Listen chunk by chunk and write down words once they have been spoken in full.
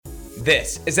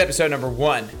This is episode number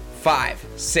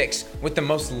 156 with the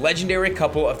most legendary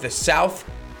couple of the South,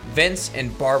 Vince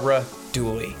and Barbara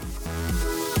Dooley.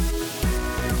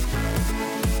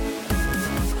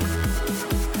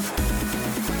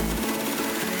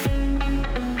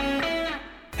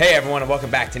 Hey everyone, and welcome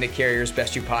back to Nick Carrier's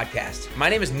Best You podcast. My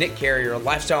name is Nick Carrier, a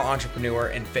lifestyle entrepreneur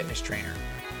and fitness trainer.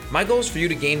 My goal is for you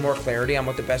to gain more clarity on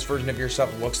what the best version of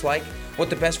yourself looks like,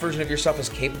 what the best version of yourself is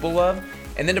capable of,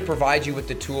 and then to provide you with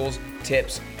the tools,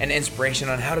 tips, and inspiration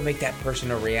on how to make that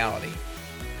person a reality.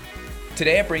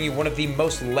 Today I bring you one of the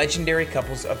most legendary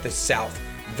couples of the South,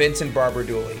 Vince and Barbara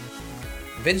Dooley.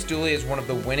 Vince Dooley is one of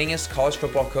the winningest college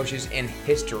football coaches in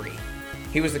history.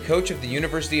 He was the coach of the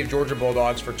University of Georgia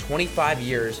Bulldogs for 25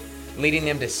 years, leading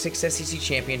them to 6 SEC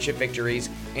championship victories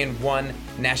and 1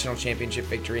 national championship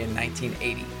victory in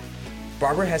 1980.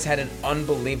 Barbara has had an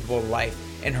unbelievable life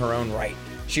in her own right.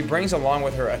 She brings along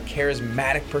with her a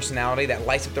charismatic personality that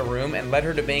lights up the room and led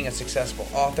her to being a successful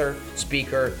author,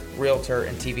 speaker, realtor,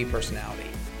 and TV personality.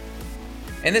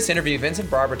 In this interview, Vince and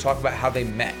Barbara talk about how they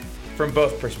met from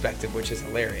both perspectives, which is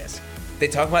hilarious. They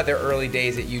talk about their early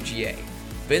days at UGA.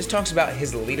 Vince talks about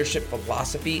his leadership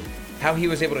philosophy, how he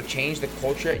was able to change the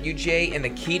culture at UGA, and the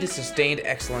key to sustained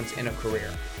excellence in a career.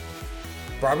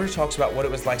 Barbara talks about what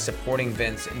it was like supporting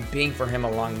Vince and being for him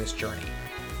along this journey.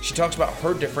 She talks about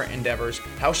her different endeavors,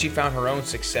 how she found her own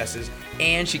successes,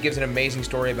 and she gives an amazing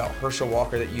story about Herschel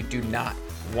Walker that you do not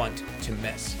want to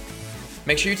miss.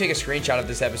 Make sure you take a screenshot of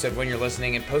this episode when you're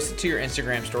listening and post it to your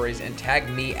Instagram stories and tag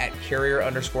me at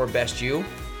carrier_bestyou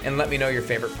and let me know your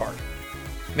favorite part.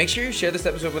 Make sure you share this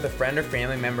episode with a friend or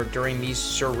family member during these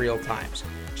surreal times.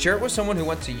 Share it with someone who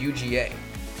went to UGA,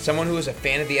 someone who is a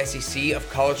fan of the SEC, of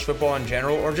college football in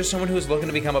general, or just someone who is looking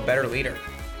to become a better leader.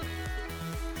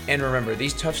 And remember,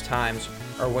 these tough times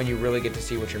are when you really get to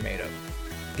see what you're made of.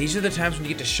 These are the times when you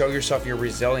get to show yourself your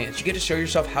resilience. You get to show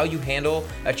yourself how you handle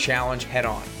a challenge head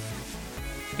on.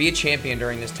 Be a champion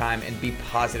during this time and be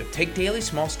positive. Take daily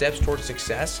small steps towards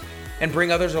success and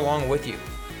bring others along with you.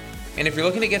 And if you're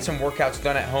looking to get some workouts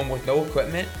done at home with no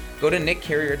equipment, go to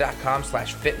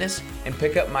nickcarrier.com/fitness and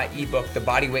pick up my ebook, The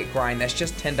Bodyweight Grind. That's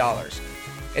just $10.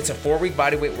 It's a 4-week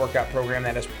bodyweight workout program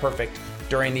that is perfect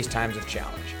during these times of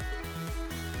challenge.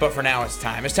 But for now, it's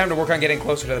time. It's time to work on getting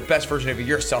closer to the best version of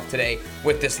yourself today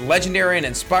with this legendary and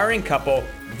inspiring couple,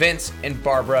 Vince and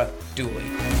Barbara Dooley.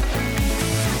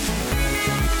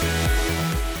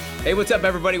 Hey, what's up,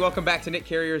 everybody? Welcome back to Nick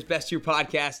Carrier's Best You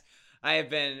podcast. I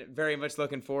have been very much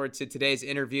looking forward to today's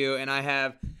interview, and I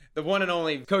have the one and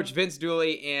only Coach Vince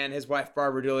Dooley and his wife,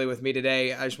 Barbara Dooley, with me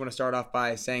today. I just want to start off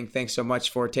by saying thanks so much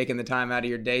for taking the time out of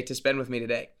your day to spend with me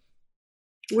today.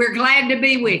 We're glad to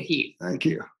be with you. Thank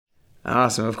you.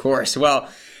 Awesome, of course. Well,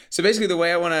 so basically the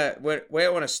way I want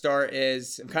to start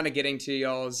is I'm kind of getting to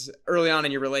y'all's early on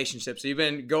in your relationship. So you've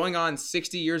been going on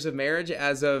 60 years of marriage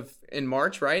as of in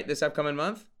March, right? This upcoming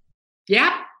month?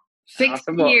 Yep. 60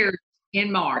 Awesome. years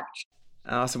in March.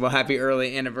 Awesome. Well, happy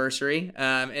early anniversary.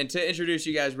 And to introduce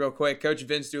you guys real quick, Coach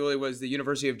Vince Dooley was the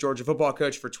University of Georgia football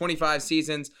coach for 25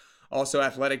 seasons, also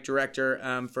athletic director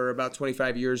for about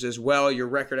 25 years as well. Your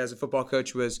record as a football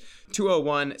coach was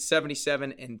 201,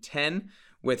 77, and 10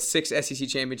 with 6 SEC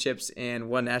championships and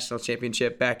 1 national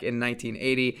championship back in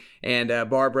 1980. And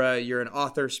Barbara, you're an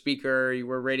author, speaker, you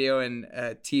were a radio and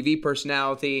TV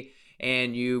personality,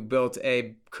 and you built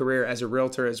a career as a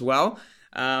realtor as well.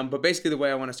 But basically the way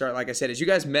I want to start, like I said, is you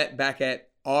guys met back at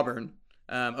Auburn,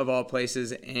 of all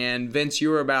places. And Vince, you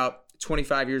were about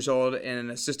 25 years old and an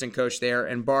assistant coach there.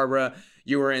 And Barbara,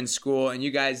 you were in school, and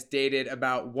you guys dated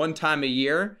about one time a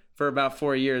year for about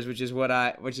 4 years, which is what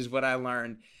I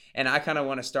learned. And I kind of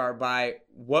want to start by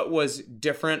what was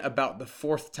different about the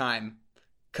 4th time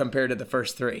compared to the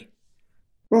first 3.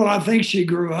 Well, I think she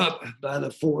grew up by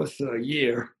the 4th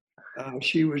year.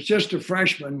 She was just a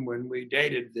freshman when we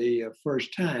dated the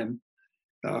first time.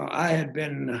 I had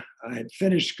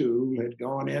finished school, had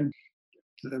gone into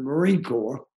the Marine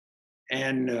Corps,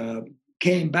 and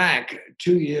came back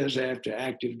 2 years after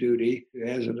active duty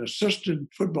as an assistant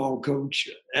football coach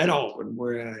at Auburn,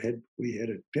 where we had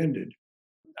attended.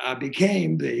 I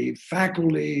became the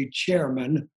faculty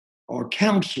chairman or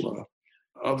counselor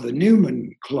of the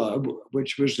Newman Club,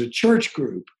 which was the church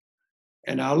group.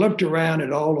 And I looked around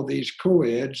at all of these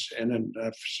co-eds, and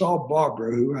I saw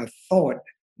Barbara, who I thought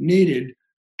needed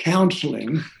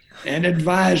counseling and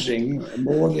advising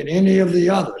more than any of the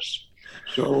others.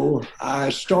 So I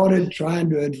started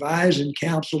trying to advise and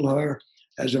counsel her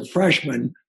as a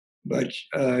freshman, but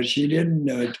she didn't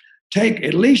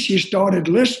at least she started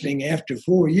listening after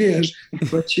 4 years,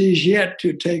 but she's yet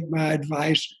to take my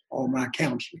advice or my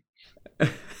counseling.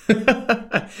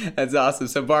 That's awesome.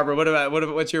 So Barbara,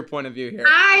 what's your point of view here?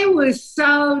 I was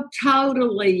so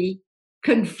totally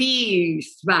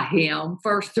confused by him,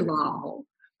 first of all,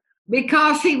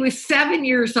 because he was 7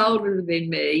 years older than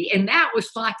me. And that was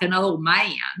like an old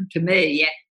man to me.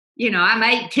 I'm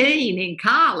 18 in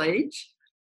college.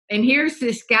 And here's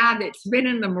this guy that's been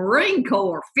in the Marine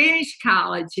Corps, finished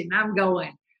college. And I'm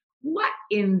going, what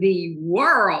in the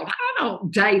world? I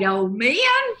don't date old men.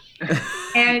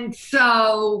 And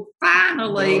so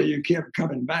finally. Well, you kept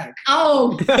coming back.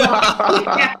 Oh, God, he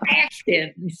kept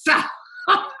asking. So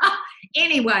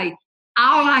anyway,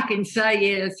 all I can say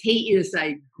is he is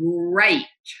a great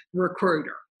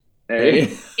recruiter.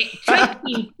 Hey. It took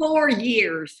him 4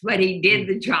 years, but he did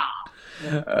the job.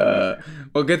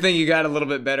 Well, good thing you got a little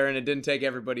bit better, and it didn't take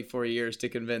everybody 4 years to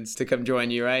convince to come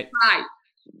join you, right? Right.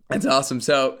 That's awesome.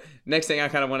 So next thing I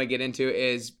kind of want to get into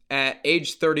is at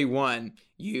age 31,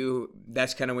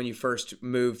 that's kind of when you first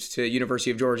moved to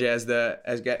University of Georgia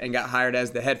and got hired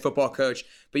as the head football coach.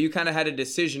 But you kind of had a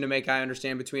decision to make, I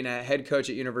understand, between a head coach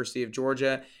at University of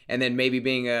Georgia and then maybe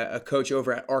being a coach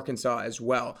over at Arkansas as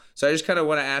well. So I just kind of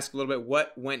want to ask a little bit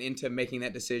what went into making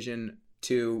that decision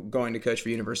to going to coach for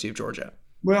University of Georgia.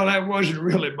 Well, that wasn't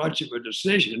really much of a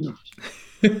decision.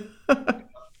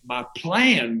 My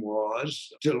plan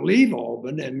was to leave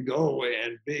Auburn and go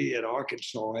and be at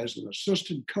Arkansas as an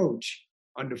assistant coach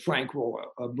under Frank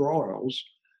Broyles,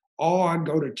 or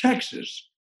go to Texas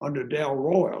under Del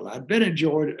Royal. I'd been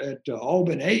at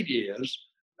Auburn 8 years.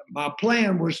 My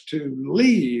plan was to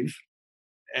leave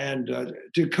and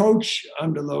to coach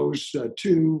under those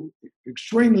two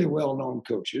extremely well-known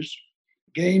coaches,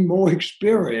 gain more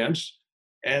experience.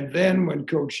 And then when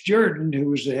Coach Jordan, who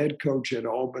was the head coach at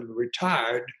Auburn,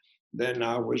 retired, then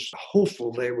I was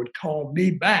hopeful they would call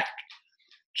me back.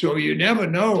 So you never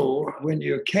know when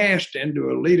you're cast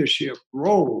into a leadership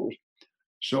role.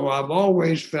 So I've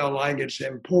always felt like it's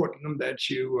important that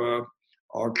you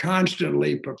are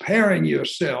constantly preparing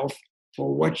yourself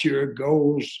for what your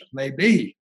goals may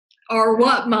be. Or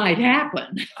what might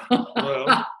happen.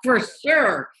 Well, for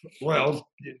sure. Well,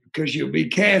 because you'll be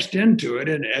cast into it,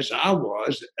 and as I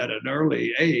was at an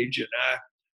early age, and I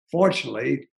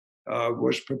fortunately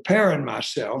was preparing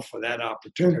myself for that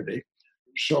opportunity.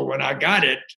 So when I got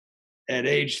it at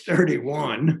age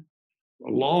 31,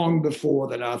 long before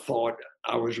that I thought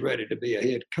I was ready to be a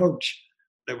head coach,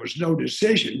 there was no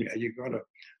decision. You're going to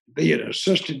be an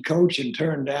assistant coach and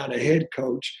turn down a head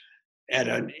coach at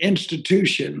an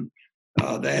institution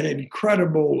that had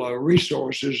incredible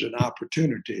resources and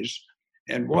opportunities,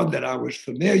 and one that I was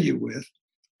familiar with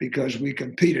because we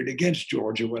competed against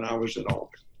Georgia when I was at Auburn.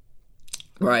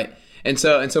 Right. And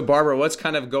so Barbara, what's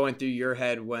kind of going through your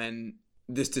head when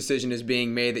this decision is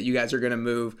being made that you guys are going to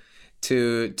move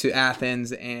to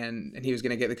Athens and he was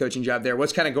going to get the coaching job there?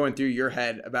 What's kind of going through your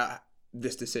head about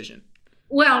this decision?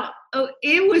 Well,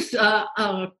 it was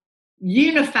a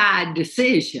unified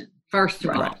decision, first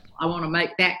of all. I want to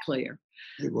make that clear.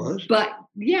 It was? But,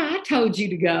 yeah, I told you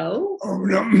to go. Oh,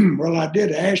 no. Well, I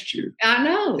did ask you. I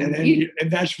know. And,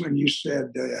 and that's when you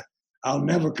said, I'll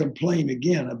never complain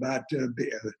again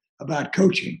about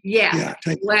coaching. Yeah.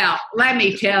 Well, let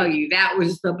me tell you, that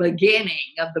was the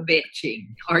beginning of the bitching.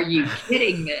 Are you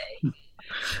kidding me?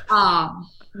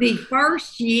 The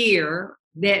first year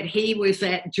that he was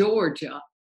at Georgia,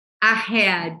 I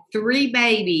had 3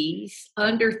 babies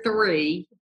under 3,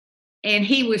 and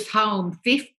he was home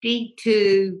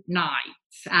 52 nights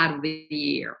out of the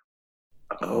year.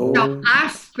 Oh. So I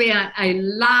spent a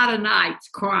lot of nights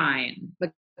crying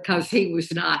because he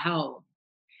was not home.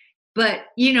 But,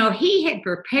 he had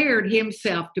prepared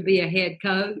himself to be a head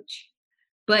coach,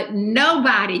 but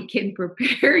nobody can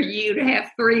prepare you to have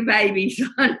 3 babies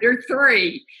under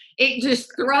 3. It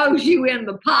just throws you in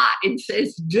the pot and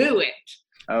says, do it.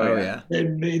 Oh yeah.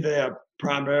 And be there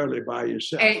primarily by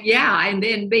yourself. And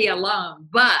then be alone.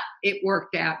 But it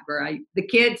worked out great. The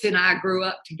kids and I grew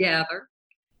up together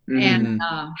and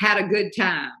had a good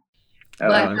time.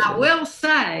 But I will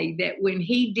say that when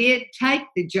he did take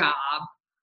the job,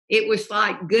 it was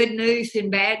like good news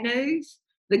and bad news.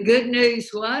 The good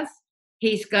news was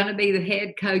he's going to be the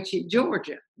head coach at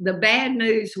Georgia. The bad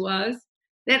news was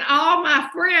that all my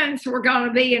friends were going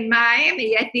to be in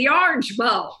Miami at the Orange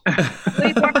Bowl.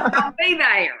 We weren't going to be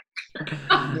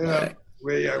there.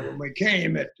 When we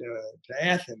came to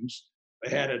Athens,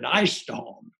 we had an ice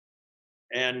storm.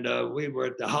 And we were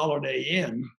at the Holiday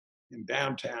Inn in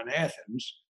downtown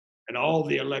Athens, and all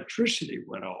the electricity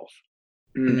went off.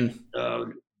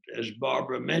 Mm-hmm. As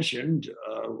Barbara mentioned,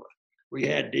 we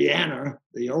had Deanna,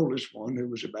 the oldest one, who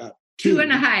was about 2.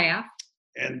 2.5.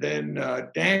 And then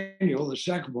Daniel, the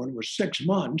second one, was 6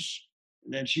 months.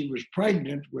 And then she was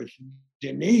pregnant with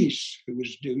Denise, who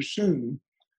was due soon.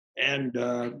 And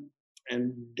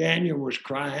Daniel was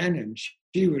crying and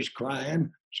she was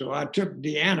crying. So I took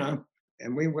Deanna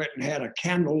and we went and had a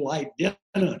candlelight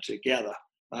dinner together.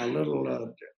 My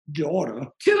little daughter,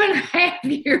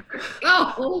 2.5 years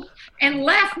old, and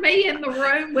left me in the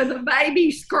room with a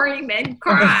baby screaming,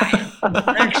 crying.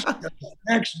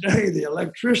 Next day, the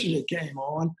electricity came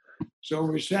on. So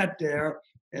we sat there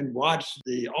and watched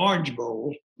the Orange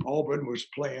Bowl. Auburn was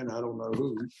playing, I don't know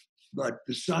who, but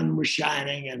the sun was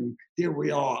shining and here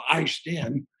we are iced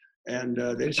in. And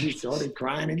then she started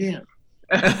crying again.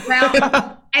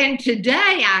 Well, and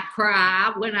today I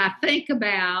cry when I think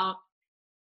about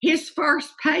his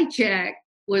first paycheck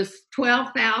was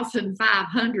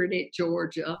 $12,500 at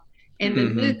Georgia, and the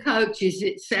new coach is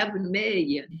at $7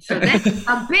 million. So that's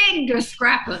a big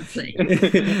discrepancy.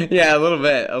 Yeah, a little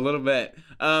bit.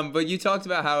 But you talked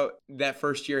about how that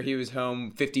first year he was home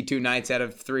 52 nights out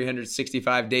of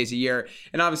 365 days a year,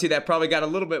 and obviously that probably got a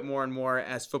little bit more and more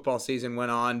as football season went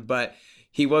on. But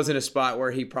he was in a spot where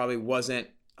he probably wasn't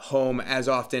home as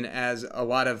often as a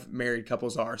lot of married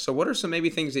couples are. So what are some maybe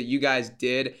things that you guys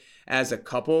did as a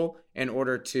couple in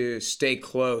order to stay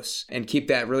close and keep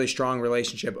that really strong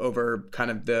relationship over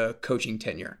kind of the coaching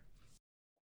tenure?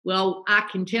 Well, I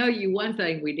can tell you one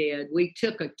thing we did. We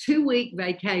took a 2-week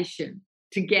vacation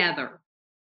together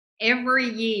every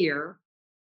year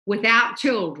without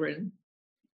children.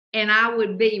 And I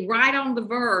would be right on the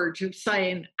verge of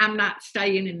saying, I'm not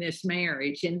staying in this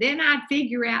marriage. And then I'd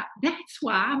figure out, that's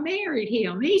why I married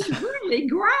him. He's really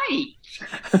great.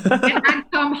 And I'd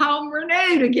come home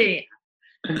renewed again.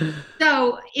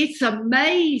 So it's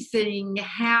amazing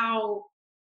how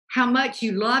much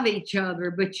you love each other,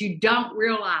 but you don't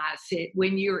realize it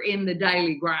when you're in the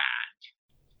daily grind.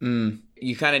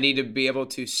 You kind of need to be able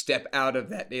to step out of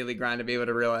that daily grind to be able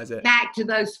to realize it. Back to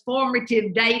those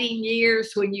formative dating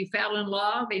years when you fell in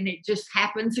love and it just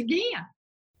happens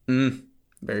again.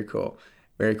 Very cool.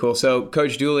 Very cool. So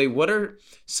Coach Dooley, what are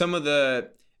some of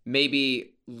the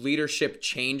maybe leadership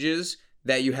changes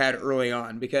that you had early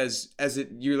on? Because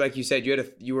like you said,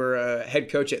 you were a head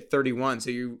coach at 31,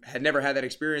 so you had never had that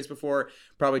experience before,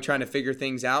 probably trying to figure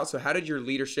things out. So how did your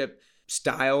leadership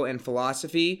style and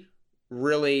philosophy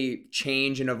really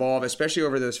change and evolve, especially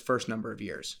over those first number of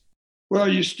years? Well,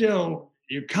 you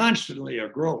constantly are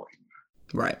growing.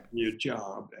 Right. In your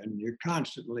job, and you're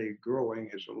constantly growing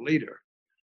as a leader.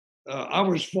 I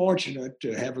was fortunate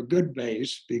to have a good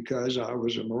base because I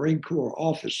was a Marine Corps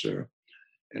officer,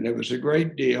 and there was a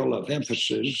great deal of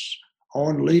emphasis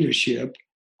on leadership,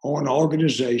 on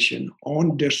organization,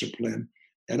 on discipline,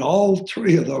 and all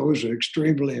three of those are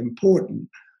extremely important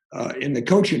in the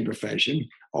coaching profession,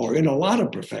 or in a lot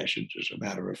of professions, as a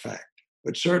matter of fact,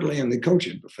 but certainly in the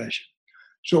coaching profession.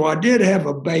 So I did have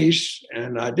a base,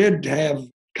 and I did have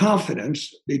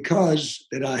confidence because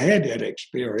that I had that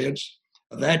experience.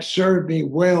 That served me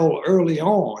well early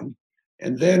on.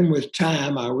 And then with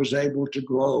time, I was able to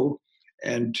grow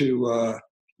and to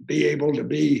be able to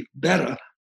be better,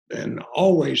 and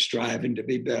always striving to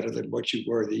be better than what you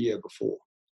were the year before.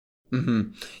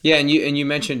 Yeah, and you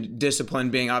mentioned discipline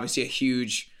being obviously a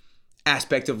huge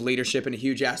aspect of leadership and a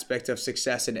huge aspect of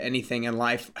success in anything in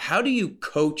life. How do you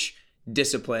coach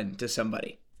discipline to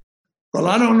somebody? Well,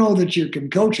 I don't know that you can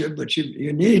coach it, but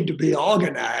you need to be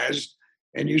organized,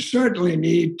 and you certainly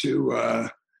need to,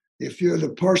 if you're the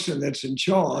person that's in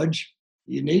charge,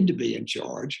 you need to be in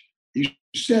charge. You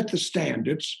set the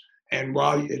standards, and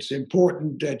while it's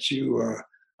important that you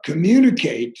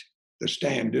communicate the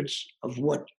standards of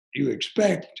what you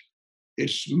expect,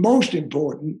 it's most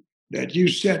important that you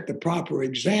set the proper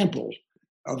example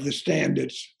of the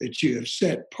standards that you have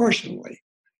set personally.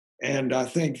 And I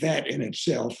think that in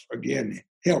itself, again,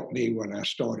 helped me when I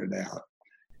started out.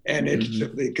 And it's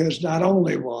because not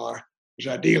only was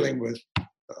I dealing with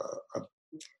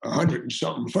 100 and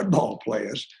something football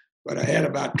players, but I had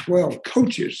about 12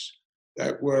 coaches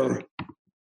that were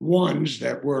ones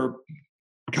that were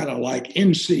kind of like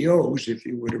NCOs, if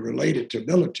you would have related to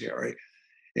military,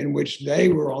 in which they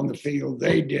were on the field.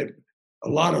 They did a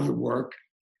lot of the work.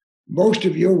 Most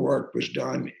of your work was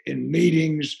done in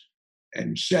meetings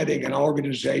and setting an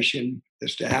organization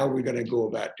as to how we're going to go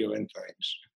about doing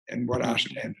things and what our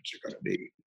standards are going to be.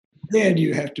 Then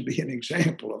you have to be an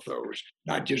example of those,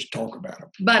 not just talk about them.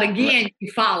 But again,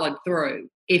 you followed through.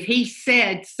 If he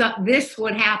said this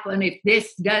would happen if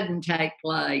this doesn't take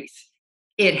place,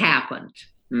 it happened.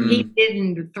 He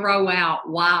didn't throw out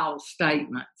wild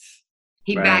statements.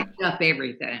 He backed up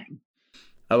everything.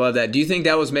 I love that. Do you think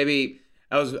that was maybe,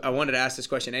 I wanted to ask this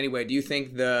question anyway, do you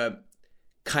think the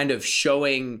kind of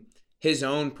showing his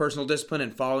own personal discipline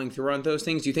and following through on those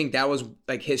things? Do you think that was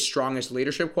like his strongest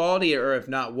leadership quality, or if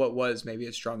not, what was maybe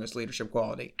his strongest leadership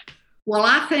quality? Well,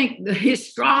 I think his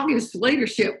strongest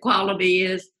leadership quality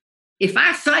is, if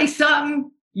I say something,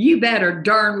 you better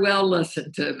darn well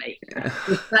listen to me.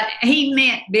 But he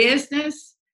meant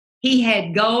business. He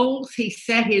had goals. He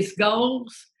set his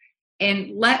goals.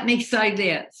 And let me say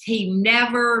this, he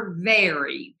never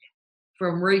varied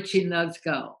from reaching those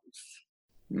goals.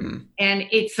 And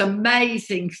it's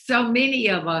amazing. So many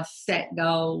of us set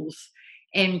goals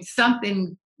and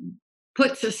something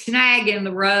puts a snag in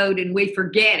the road and we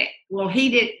forget it. Well, he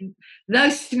didn't.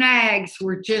 Those snags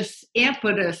were just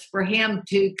impetus for him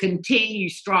to continue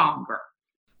stronger.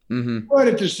 But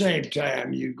at the same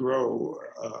time, you grow,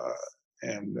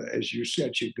 and as you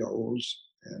set your goals,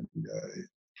 and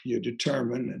you're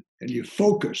determined and you're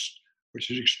focused, which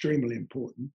is extremely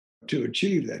important to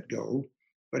achieve that goal.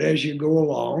 But as you go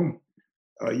along,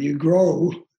 you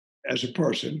grow as a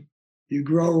person, you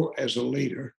grow as a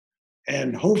leader,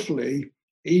 and hopefully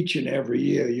each and every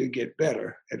year you get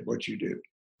better at what you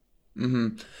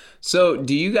do. So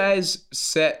do you guys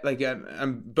set, like,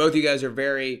 both of you guys are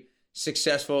very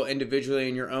successful individually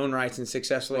in your own rights and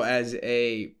successful as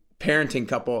a parenting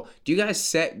couple. Do you guys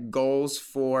set goals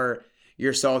for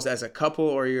yourselves as a couple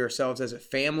or yourselves as a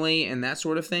family and that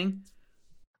sort of thing?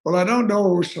 Well, I don't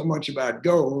know so much about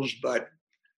goals, but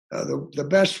the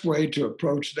best way to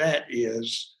approach that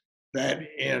is that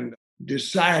in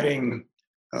deciding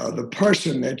the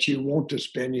person that you want to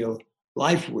spend your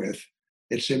life with,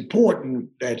 it's important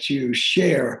that you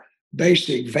share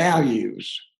basic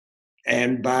values.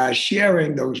 And by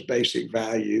sharing those basic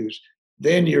values,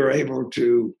 then you're able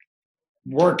to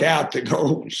work out the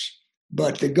goals.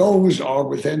 But the goals are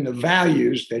within the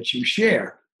values that you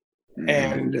share.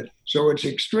 And so it's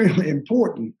extremely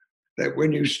important that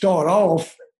when you start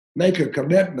off, make a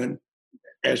commitment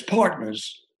as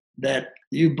partners that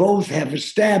you both have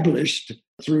established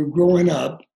through growing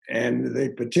up and the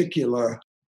particular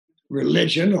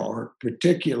religion or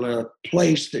particular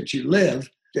place that you live,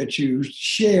 that you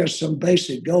share some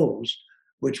basic goals,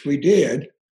 which we did,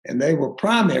 and they were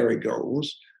primary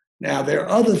goals. Now, there are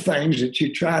other things that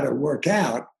you try to work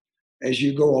out as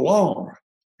you go along.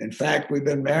 In fact, we've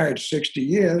been married 60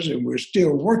 years and we're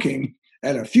still working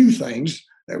at a few things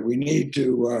that we need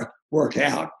to work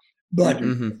out. But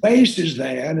the base is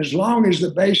there, and as long as the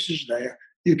base is there,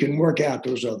 you can work out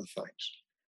those other things.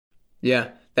 Yeah,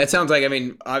 that sounds like, I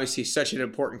mean, obviously such an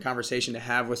important conversation to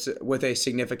have with a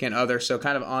significant other. So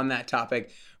kind of on that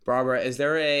topic, Barbara, is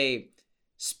there a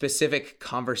specific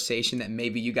conversation that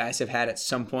maybe you guys have had at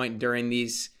some point during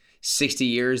these 60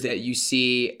 years that you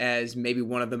see as maybe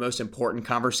one of the most important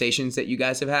conversations that you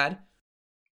guys have had?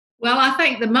 Well, I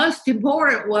think the most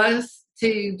important was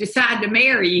to decide to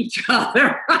marry each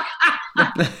other.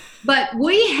 But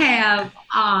we have,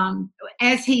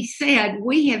 as he said,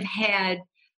 we have had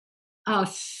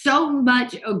so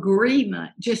much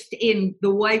agreement just in the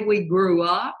way we grew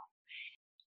up.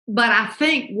 But I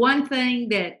think one thing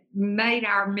that made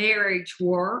our marriage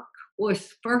work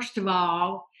was, first of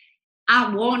all,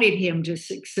 I wanted him to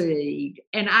succeed,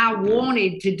 and I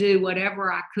wanted to do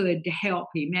whatever I could to help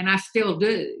him, and I still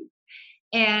do.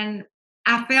 And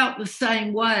I felt the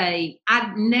same way.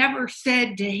 I never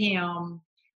said to him,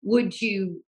 would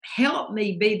you help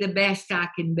me be the best I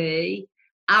can be?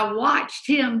 I watched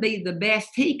him be the best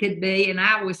he could be, and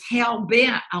I was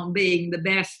hell-bent on being the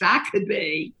best I could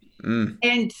be.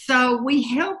 And so we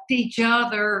helped each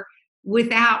other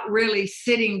without really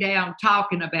sitting down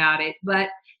talking about it. But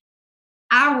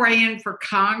I ran for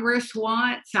Congress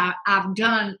once. I've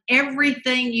done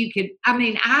everything you could. I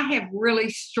mean, I have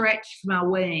really stretched my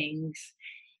wings,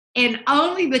 and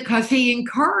only because he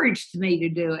encouraged me to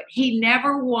do it. He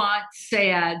never once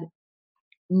said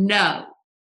no.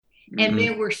 And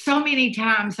there were so many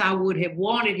times I would have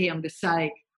wanted him to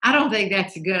say, I don't think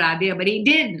that's a good idea, but he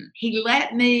didn't. He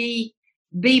let me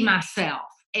be myself.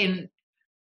 And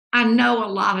I know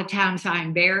a lot of times I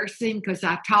embarrass him because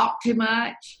I talk too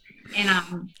much,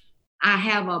 and I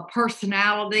have a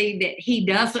personality that he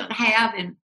doesn't have,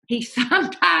 and he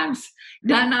sometimes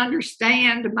doesn't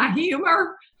understand my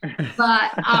humor,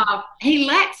 but he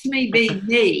lets me be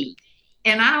me,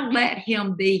 and I let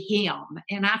him be him.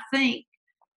 And I think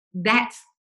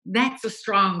that's a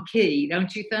strong key,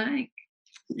 don't you think?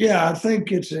 Yeah, I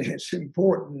think it's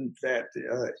important that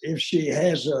if she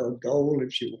has a goal,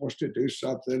 if she wants to do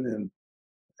something,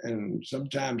 and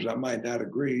sometimes I might not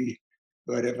agree,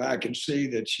 but if I can see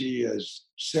that she is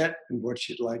set in what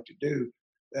she'd like to do,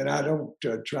 then I don't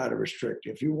try to restrict.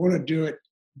 If you want to do it,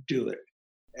 do it.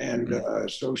 And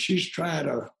so she's trying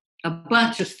to A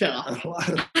bunch of stuff. A lot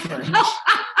of things.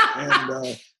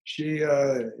 And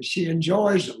she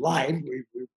enjoys life.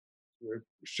 We're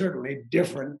certainly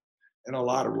different in a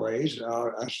lot of ways.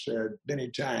 I said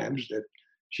many times that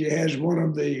she has one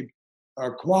of the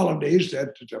qualities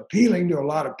that's appealing to a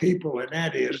lot of people, and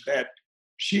that is that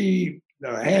she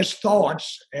has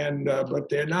thoughts, but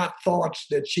they're not thoughts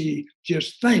that she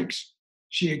just thinks.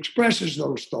 She expresses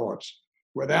those thoughts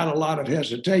without a lot of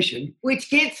hesitation. Which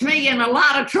gets me in a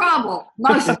lot of trouble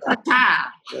most of the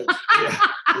time.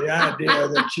 The idea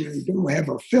that you don't have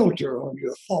a filter on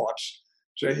your thoughts,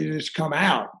 so you just come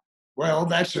out. Well,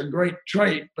 that's a great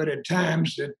trait, but at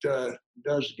times it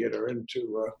does get her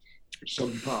into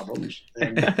some problems,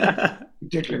 and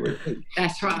particularly with me.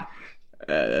 That's right.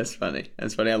 That's funny.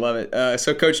 That's funny. I love it.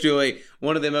 So, Coach Dooley,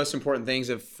 one of the most important things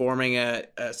of forming a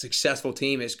successful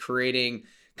team is creating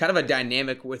kind of a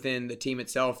dynamic within the team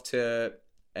itself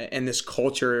and this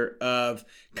culture of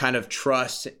kind of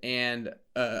trust and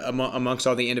amongst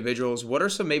all the individuals. What are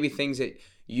some maybe things that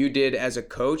you did as a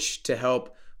coach to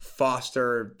help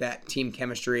foster that team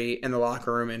chemistry in the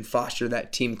locker room and foster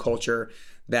that team culture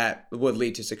that would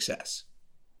lead to success?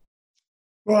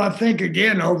 Well, I think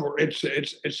again,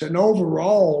 it's an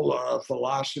overall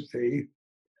philosophy.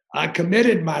 I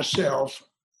committed myself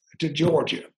to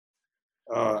Georgia.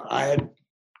 I had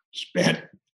spent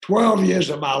 12 years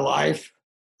of my life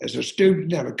as a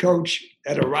student and a coach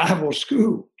at a rival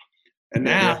school, and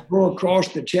now I go across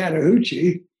the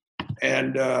Chattahoochee,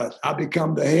 and I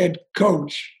become the head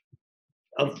coach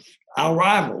of our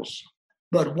rivals.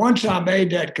 But once I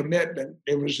made that commitment,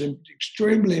 it was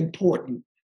extremely important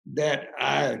that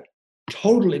I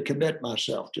totally commit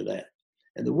myself to that.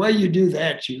 And the way you do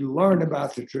that, you learn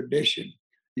about the tradition,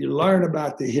 you learn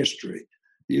about the history,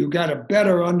 you got a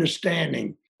better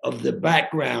understanding of the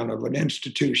background of an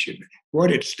institution,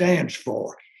 what it stands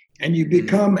for, and you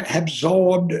become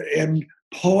absorbed and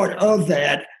part of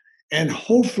that, and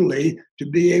hopefully to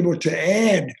be able to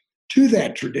add to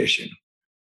that tradition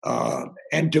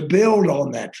and to build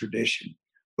on that tradition,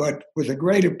 but with a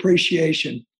great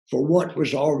appreciation for what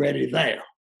was already there.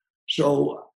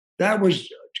 So that was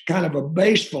kind of a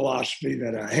base philosophy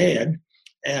that I had,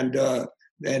 and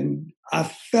I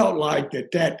felt like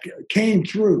that came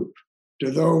through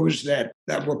to those that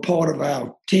were part of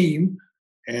our team.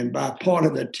 And by part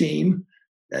of the team,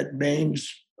 that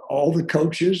means all the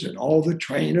coaches and all the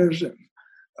trainers and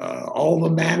all the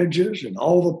managers and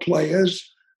all the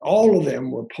players. All of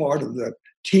them were part of the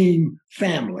team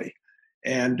family.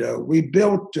 And we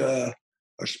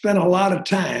spent a lot of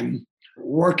time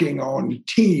working on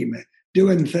team,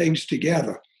 doing things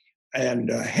together, and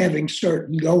having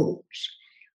certain goals.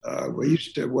 We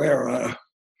used to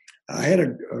I had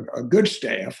a good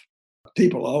staff.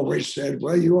 People always said,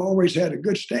 well, you always had a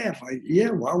good staff.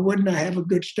 Yeah, why wouldn't I have a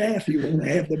good staff? You want to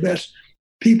have the best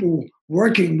people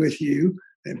working with you,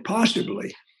 and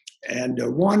possibly. And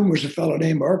one was a fellow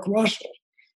named Irk Russell.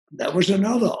 That was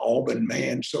another Auburn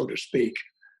man, so to speak,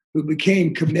 who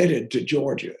became committed to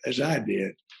Georgia, as I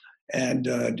did.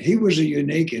 And he was a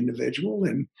unique individual,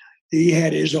 and he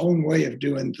had his own way of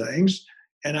doing things.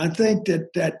 And I think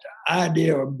that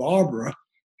idea of Barbara,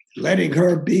 letting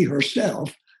her be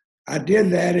herself, I did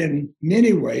that in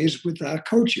many ways with our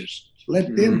coaches.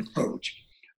 Let them coach,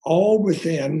 all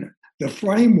within the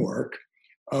framework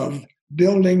of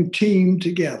building team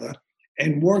together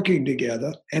and working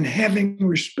together and having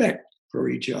respect for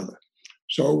each other.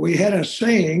 So we had a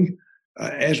saying,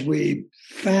 as we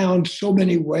found so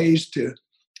many ways to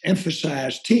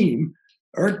emphasize team,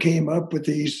 Irk came up with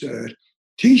these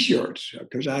T-shirts,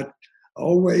 because I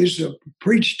always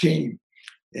preach team.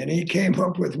 And he came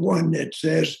up with one that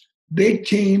says, big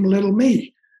team, little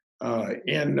me.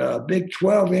 In big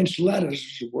 12-inch letters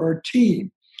is the word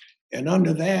team. And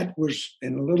under that was,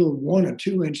 in little 1 or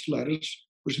 2 inch letters,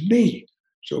 was me.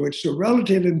 So it's the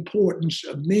relative importance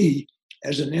of me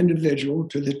as an individual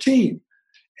to the team.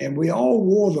 And we all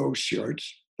wore those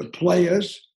shirts, the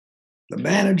players, the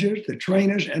managers, the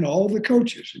trainers, and all the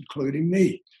coaches, including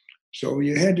me. So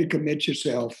you had to commit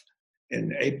yourself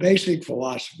in a basic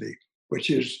philosophy, which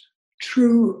is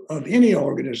true of any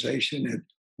organization that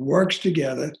works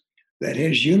together, that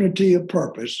has unity of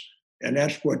purpose. And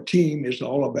that's what team is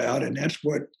all about. And that's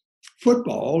what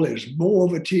football is, more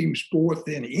of a team sport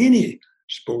than any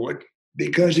sport,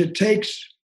 because it takes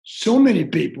so many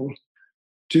people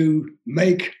to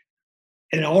make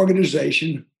an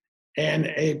organization and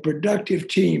a productive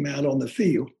team out on the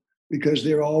field, because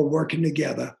they're all working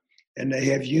together and they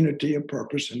have unity of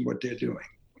purpose in what they're doing.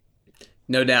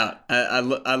 No doubt. I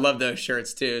love those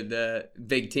shirts too. The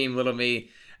big team, little me.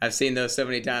 I've seen those so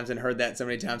many times and heard that so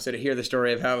many times. So to hear the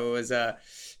story of how it was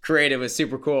created was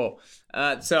super cool.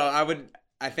 So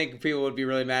I think people would be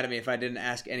really mad at me if I didn't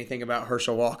ask anything about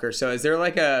Herschel Walker. So is there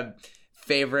like a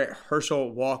favorite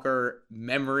Herschel Walker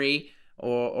memory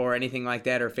or anything like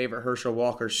that, or favorite Herschel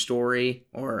Walker story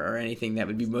or anything that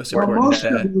would be most important? Most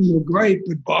of them were great,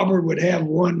 but Barbara would have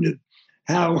one that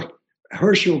how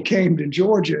Herschel came to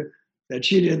Georgia that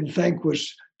she didn't think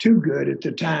was too good at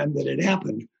the time that it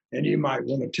happened. And you might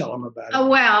want to tell them about it. Oh,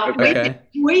 well, okay.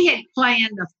 we had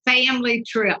planned a family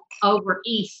trip over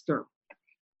Easter.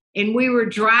 And we were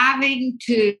driving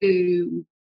to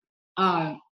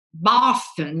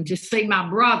Boston to see my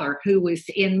brother, who was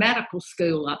in medical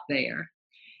school up there.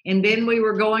 And then we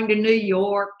were going to New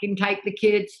York and take the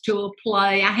kids to a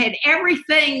play. I had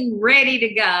everything ready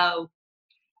to go.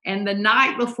 And the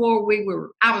night before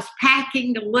I was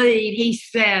packing to leave, he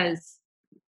says,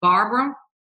 Barbara,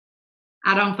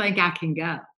 I don't think I can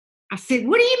go. I said,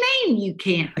 what do you mean you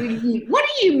can't? What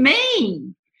do you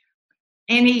mean?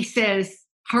 And he says,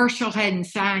 Herschel hadn't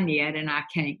signed yet and I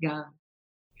can't go.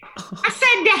 I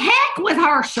said, the heck with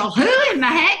Herschel. Who in the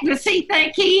heck does he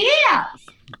think he is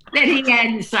that he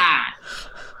hadn't signed?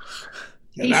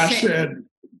 And I said,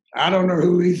 I don't know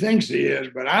who he thinks he is,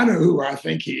 but I know who I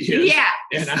think he is. Yeah.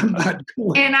 And I'm not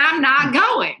going. And I'm not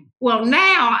going. Well,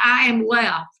 now I am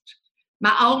left.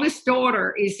 My oldest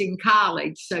daughter is in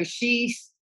college, so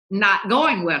she's not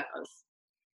going with us.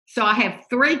 So I have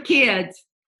 3 kids,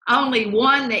 only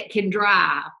one that can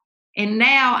drive. And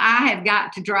now I have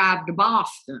got to drive to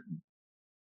Boston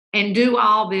and do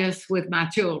all this with my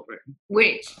children,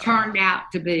 which turned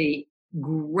out to be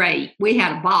great. We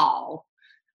had a ball.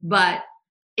 But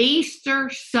Easter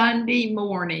Sunday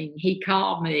morning, he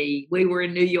called me. We were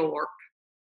in New York.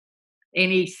 And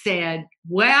he said,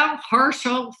 well,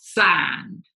 Herschel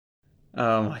signed.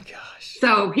 Oh, my gosh.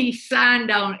 So he signed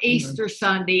on Easter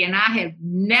Sunday, and I have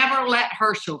never let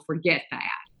Herschel forget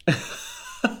that. He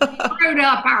screwed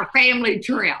up our family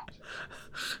trip.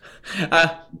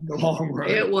 The long run.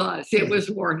 It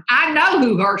was worth. I know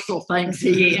who Herschel thinks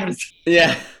he is.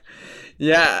 Yeah.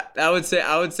 I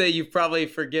would say you've probably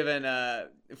forgiven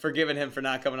him for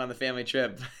not coming on the family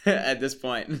trip at this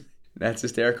point. That's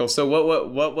hysterical. So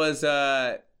what was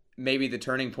maybe the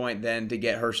turning point then to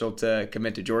get Herschel to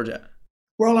commit to Georgia?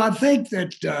 Well, I think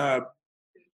that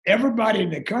everybody in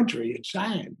the country had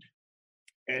signed.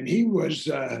 And he was,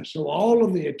 so all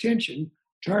of the attention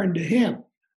turned to him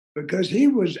because he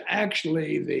was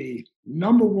actually the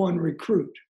number 1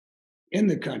 recruit in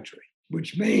the country,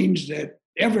 which means that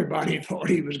everybody thought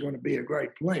he was going to be a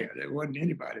great player. There wasn't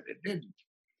anybody that didn't.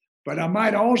 But I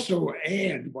might also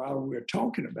add, while we're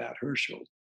talking about Herschel,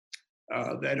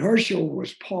 that Herschel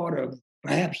was part of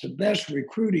perhaps the best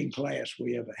recruiting class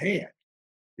we ever had,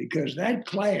 because that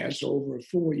class over a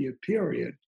 4-year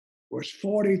period was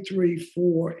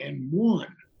 43-4-1.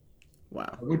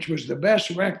 Wow. Which was the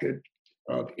best record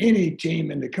of any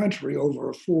team in the country over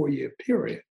a 4-year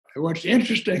period. And what's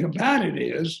interesting about it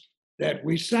is that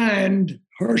we signed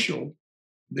Herschel,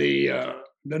 the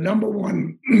number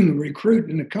 1 recruit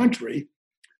in the country.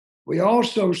 We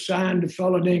also signed a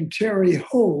fellow named Terry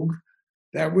Hogue,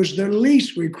 that was the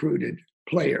least recruited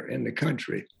player in the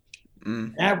country.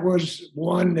 That was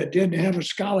one that didn't have a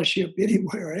scholarship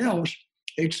anywhere else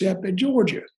except at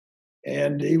Georgia.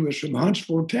 And he was from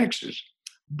Huntsville, Texas.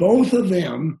 Both of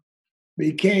them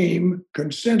became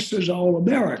consensus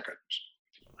All-Americans.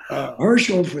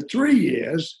 Herschel for 3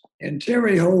 years and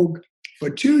Terry Hogue for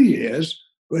 2 years,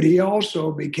 but he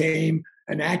also became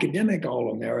an academic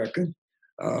All-American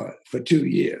for 2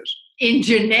 years. In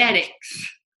genetics.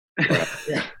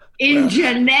 Yeah.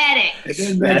 Genetics. It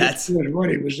didn't matter what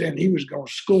he was in. He was going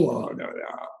to score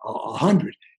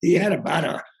 100. He had about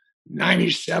a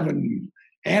 97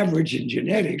 average in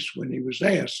genetics when he was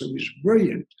there. So he was a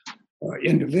brilliant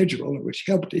individual, which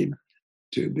helped him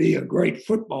to be a great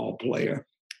football player.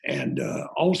 And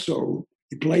also,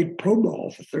 he played pro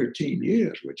ball for 13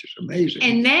 years, which is amazing.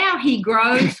 And now he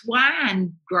grows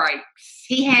wine grapes.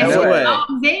 He has a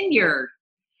long vineyard.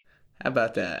 How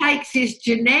about that? Takes his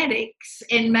genetics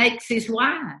and makes his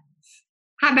wines.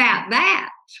 How about that?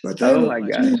 But they were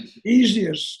the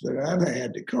easiest that I ever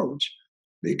had to coach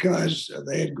because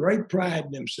they had great pride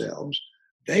in themselves.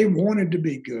 They wanted to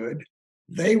be good.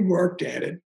 They worked at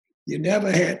it. You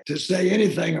never had to say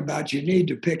anything about you need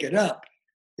to pick it up.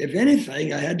 If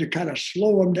anything, I had to kind of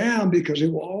slow them down because they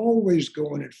were always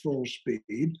going at full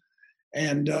speed.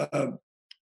 And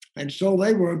so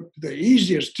they were the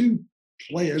easiest two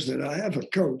players that I ever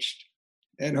coached.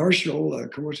 And Herschel,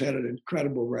 of course, had an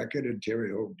incredible record, and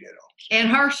Terry Hogue did also. And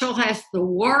Herschel has the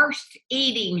worst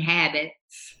eating habits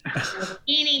of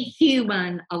any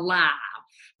human alive.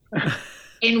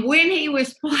 And when he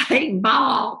was playing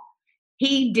ball,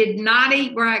 he did not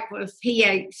eat breakfast. He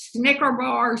ate Snicker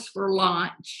bars for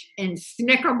lunch and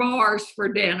Snicker bars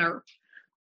for dinner.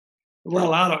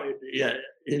 Well, I don't. Yeah,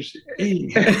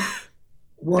 he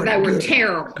weren't They were good,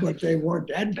 terrible, but they weren't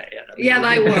that bad. I mean, yeah,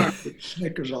 they were.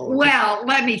 Snickers all. Well,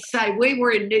 let me say, we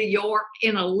were in New York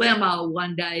in a limo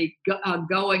one day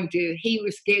going to. He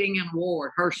was getting an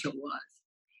award. Herschel was,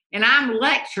 and I'm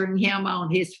lecturing him on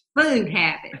his food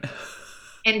habit.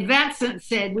 And Vincent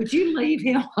said, "Would you leave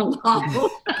him alone?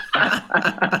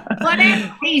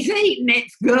 Whatever he's eating,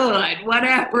 it's good.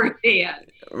 Whatever it is."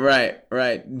 Right.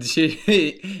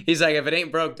 He's like, if it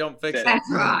ain't broke, don't fix it. That's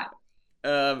right.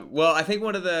 Well, I think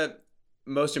one of the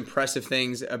most impressive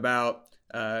things about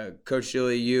Coach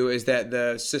Julie, you, is that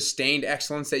the sustained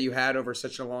excellence that you had over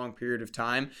such a long period of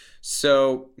time.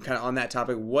 So kind of on that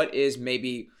topic, what is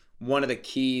maybe one of the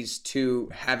keys to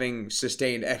having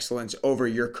sustained excellence over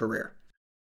your career?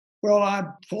 Well, I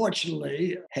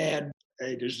fortunately had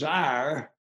a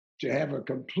desire to have a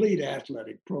complete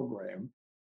athletic program.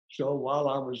 So while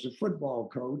I was a football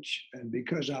coach, and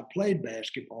because I played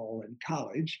basketball in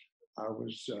college, I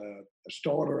was a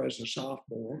starter as a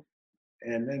sophomore,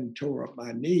 and then tore up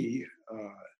my knee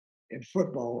in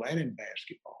football and in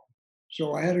basketball.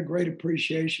 So I had a great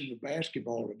appreciation of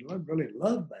basketball and really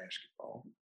loved basketball,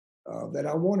 that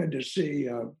I wanted to see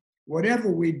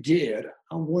whatever we did,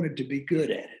 I wanted to be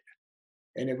good at it.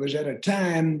 And it was at a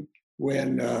time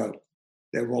when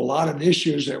there were a lot of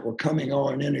issues that were coming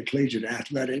on in intercollegiate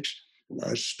athletics,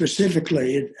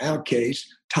 specifically in our case,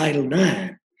 Title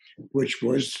IX, which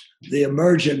was the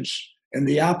emergence and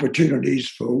the opportunities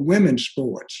for women's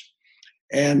sports.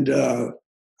 And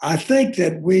I think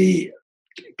that we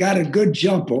got a good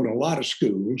jump on a lot of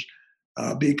schools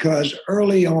because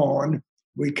early on,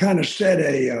 we kind of set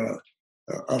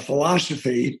a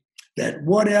philosophy that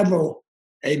whatever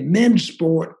a men's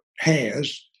sport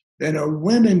has, then a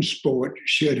women's sport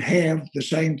should have the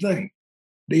same thing,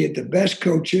 be it the best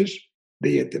coaches,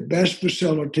 be it the best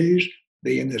facilities,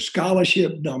 be in the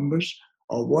scholarship numbers,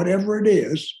 or whatever it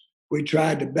is. We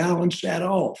tried to balance that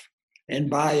off. And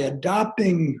by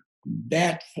adopting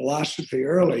that philosophy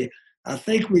early, I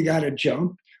think we got a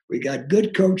jump. We got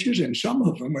good coaches, and some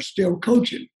of them are still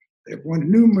coaching. They've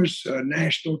won numerous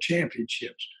national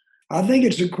championships. I think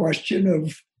it's a question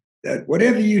of that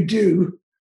whatever you do,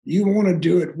 you want to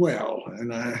do it well.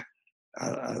 And I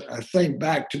think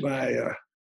back to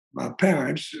my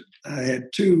parents. I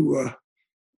had two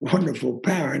wonderful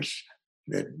parents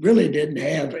that really didn't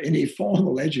have any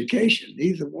formal education.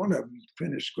 Neither one of them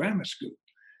finished grammar school,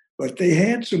 but they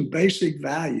had some basic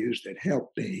values that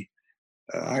helped me.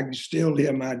 I can still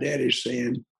hear my daddy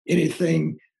saying,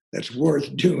 anything that's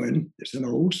worth doing, it's an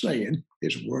old saying,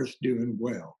 is worth doing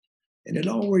well. And it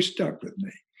always stuck with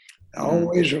me. I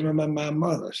always remember my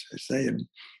mother saying,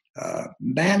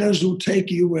 manners will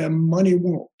take you where money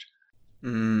won't.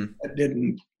 That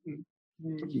didn't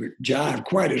jive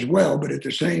quite as well, but at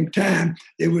the same time,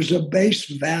 it was a base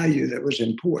value that was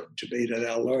important to me that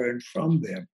I learned from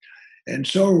them. And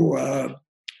so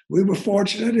we were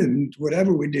fortunate, and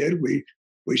whatever we did, we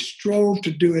strove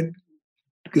to do it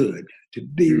good, to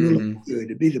be really good,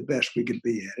 to be the best we could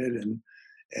be at it.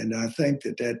 And I think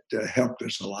that helped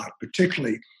us a lot,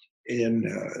 particularly in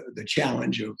the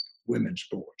challenge of women's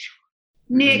sports.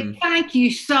 Nick, thank you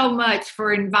so much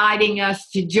for inviting us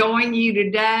to join you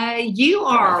today. You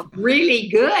are really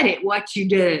good at what you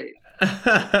do.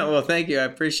 Well, thank you. I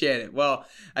appreciate it. Well,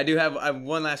 I have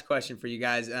one last question for you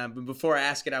guys. But before I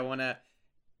ask it,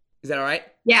 is that all right?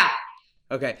 Yeah.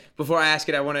 Okay. Before I ask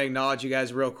it, I want to acknowledge you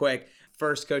guys real quick.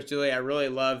 First, Coach Julie, I really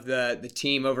love the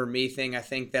team over me thing. I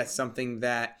think that's something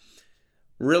that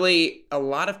really a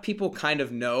lot of people kind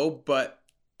of know, but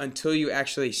until you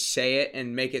actually say it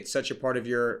and make it such a part of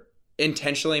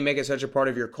intentionally make it such a part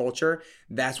of your culture,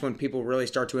 that's when people really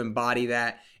start to embody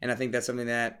that. And I think that's something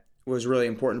that was really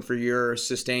important for your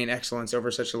sustained excellence over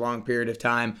such a long period of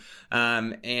time.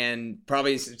 And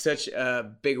probably such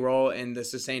a big role in the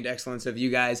sustained excellence of you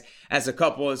guys as a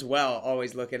couple as well,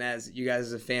 always looking as you guys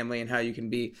as a family and how you can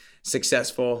be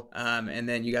successful. And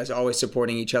then you guys always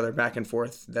supporting each other back and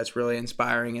forth. That's really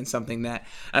inspiring and something that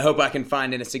I hope I can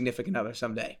find in a significant other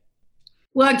someday.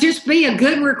 Well, just be a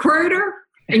good recruiter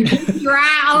and keep your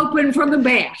eye open for the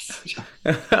best.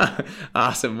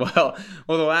 Awesome. Well,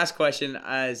 the last question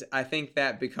is, I think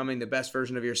that becoming the best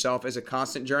version of yourself is a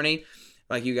constant journey.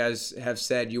 Like you guys have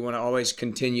said, you want to always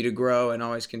continue to grow and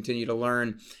always continue to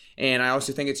learn. And I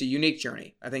also think it's a unique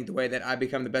journey. I think the way that I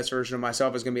become the best version of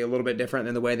myself is going to be a little bit different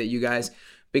than the way that you guys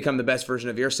become the best version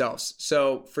of yourselves.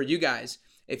 So for you guys,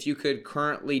 if you could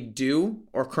currently do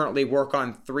or currently work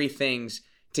on 3 things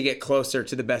to get closer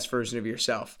to the best version of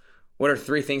yourself? What are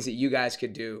 3 things that you guys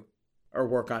could do or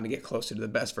work on to get closer to the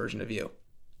best version of you?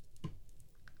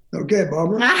 Okay,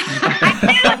 Barbara.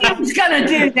 I knew he was going to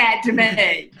do that to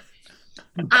me.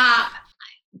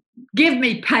 Give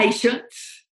me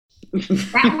patience.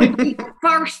 That would be the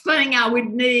first thing I would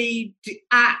need.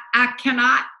 I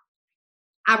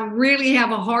really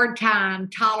have a hard time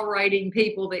tolerating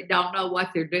people that don't know what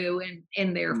they're doing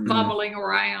and they're fumbling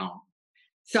around.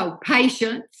 So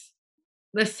patience.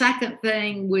 The second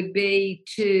thing would be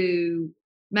to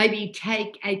maybe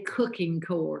take a cooking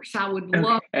course. I would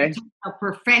love to take a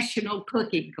professional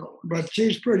cooking course. But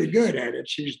she's pretty good at it.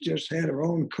 She's just had her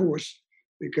own course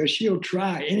because she'll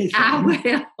try anything.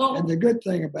 I will. And the good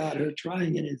thing about her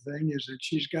trying anything is that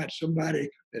she's got somebody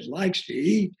that likes to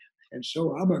eat. And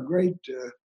so I'm a great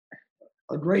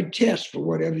test for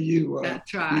whatever you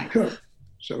cook.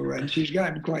 So and she's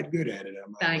gotten quite good at it.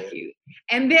 Thank you.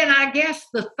 And then I guess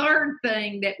the third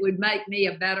thing that would make me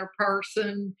a better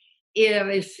person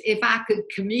is if I could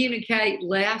communicate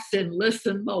less and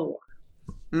listen more.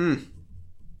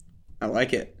 I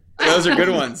like it. Those are good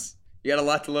ones. You got a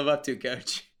lot to live up to,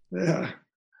 Coach. Yeah.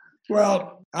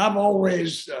 Well, I've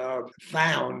always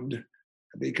found,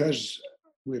 because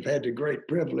we've had the great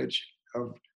privilege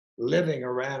of living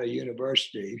around a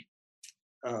university,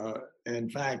 in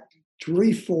fact,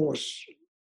 3/4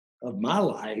 of my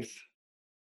life,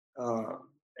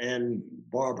 and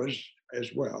Barbara's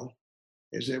as well,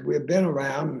 is that we've been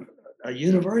around a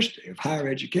university of higher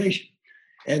education.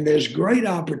 And there's great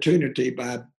opportunity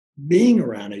by being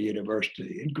around a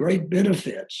university and great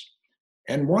benefits.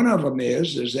 And one of them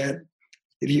is that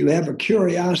if you have a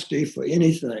curiosity for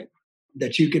anything,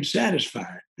 that you can satisfy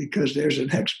it, because there's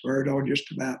an expert on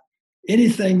just about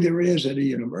anything there is at a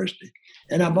university.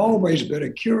 And I've always been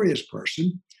a curious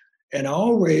person, and I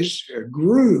always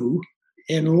grew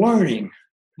in learning.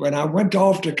 When I went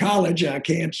off to college, I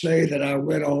can't say that I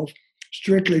went off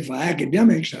strictly for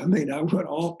academics. I mean, I went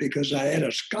off because I had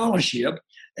a scholarship,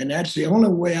 and that's the only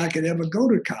way I could ever go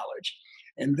to college.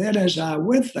 And then as I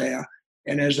went there,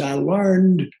 and as I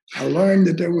learned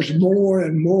that there was more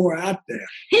and more out there.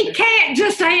 He can't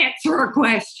just answer a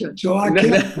question. So I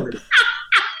kept learning.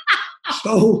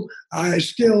 So I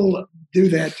still do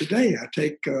that today. I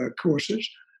take courses,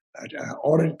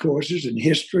 audit courses in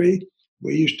history.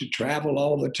 We used to travel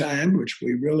all the time, which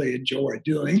we really enjoy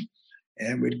doing.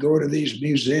 And we'd go to these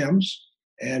museums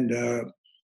and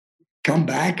come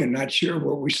back and not sure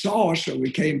what we saw. So we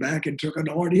came back and took an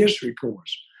art history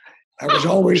course. I was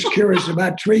always curious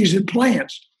about trees and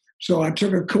plants. So I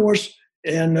took a course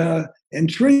in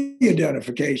tree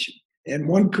identification. And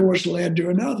one course led to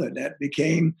another. That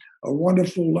became a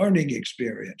wonderful learning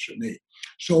experience for me.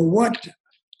 So what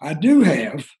I do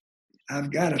have,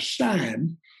 I've got a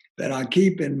sign that I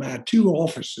keep in my 2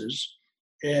 offices,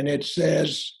 and it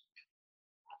says,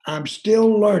 "I'm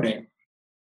still learning.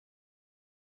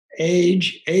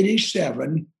 Age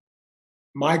 87,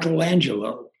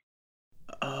 Michelangelo."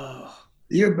 Oh.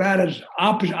 You're about as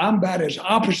opposite. I'm about as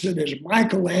opposite as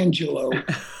Michelangelo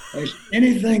as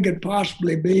anything could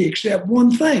possibly be, except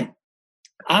one thing.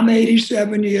 I'm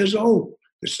 87 years old,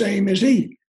 the same as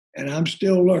he, and I'm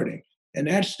still learning. And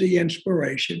that's the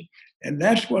inspiration. And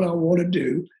that's what I want to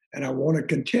do. And I want to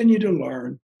continue to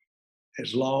learn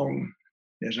as long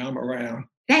as I'm around.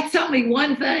 That's only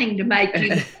one thing to make you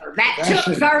learn. That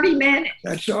took 30 minutes.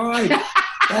 That's all right.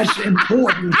 That's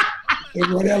important.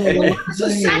 And whatever the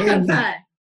thing is,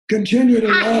 continue to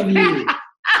love you.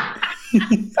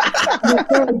 The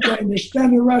third thing is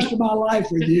spend the rest of my life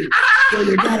with you. So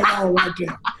you got it all right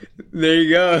there. There you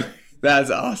go. That's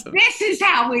awesome. This is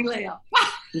how we live.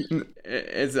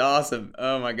 It's awesome.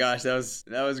 Oh my gosh, that was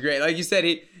great. Like you said,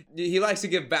 he likes to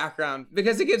give background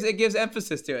because it gives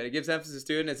emphasis to it. It gives emphasis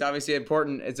to it, and it's obviously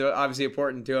important. It's obviously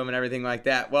important to him and everything like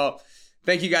that. Well,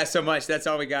 thank you guys so much. That's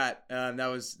all we got. That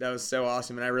was so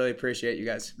awesome, and I really appreciate you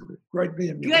guys. Great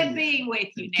being with you. Good being with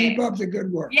you, Nick. Keep up the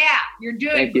good work. Yeah, you're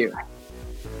doing Thank you. great.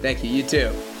 Thank you. You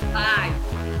too. Bye.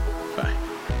 Bye.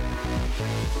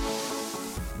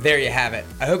 There you have it.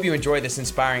 I hope you enjoyed this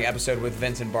inspiring episode with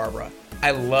Vince and Barbara. I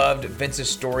loved Vince's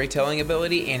storytelling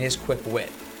ability and his quick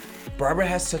wit. Barbara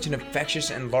has such an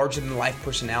infectious and larger-than-life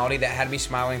personality that had me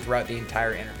smiling throughout the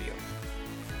entire interview.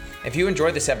 If you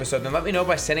enjoyed this episode, then let me know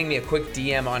by sending me a quick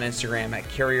DM on Instagram at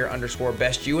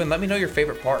carrier_bestyou and let me know your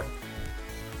favorite part.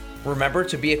 Remember,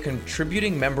 to be a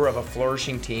contributing member of a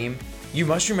flourishing team, you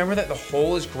must remember that the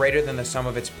whole is greater than the sum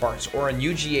of its parts, or in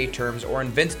UGA terms, or in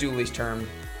Vince Dooley's term,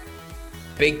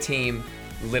 big team,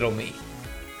 little me.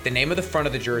 The name of the front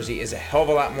of the jersey is a hell of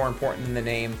a lot more important than the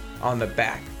name on the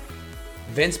back.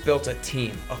 Vince built a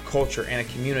team, a culture, and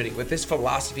a community with this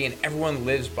philosophy, and everyone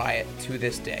lives by it to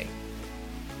this day.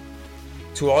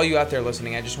 To all you out there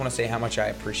listening, I just want to say how much I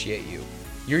appreciate you.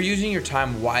 You're using your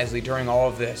time wisely during all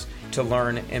of this to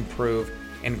learn, improve,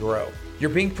 and grow. You're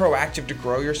being proactive to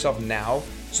grow yourself now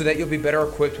so that you'll be better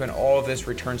equipped when all of this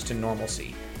returns to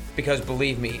normalcy. Because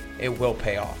believe me, it will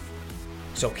pay off.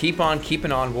 So keep on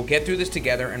keeping on. We'll get through this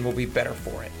together and we'll be better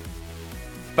for it.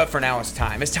 But for now, it's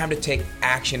time. It's time to take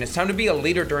action. It's time to be a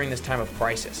leader during this time of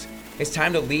crisis. It's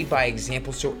time to lead by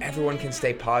example so everyone can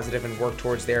stay positive and work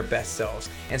towards their best selves,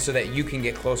 and so that you can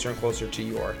get closer and closer to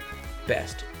your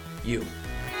best you.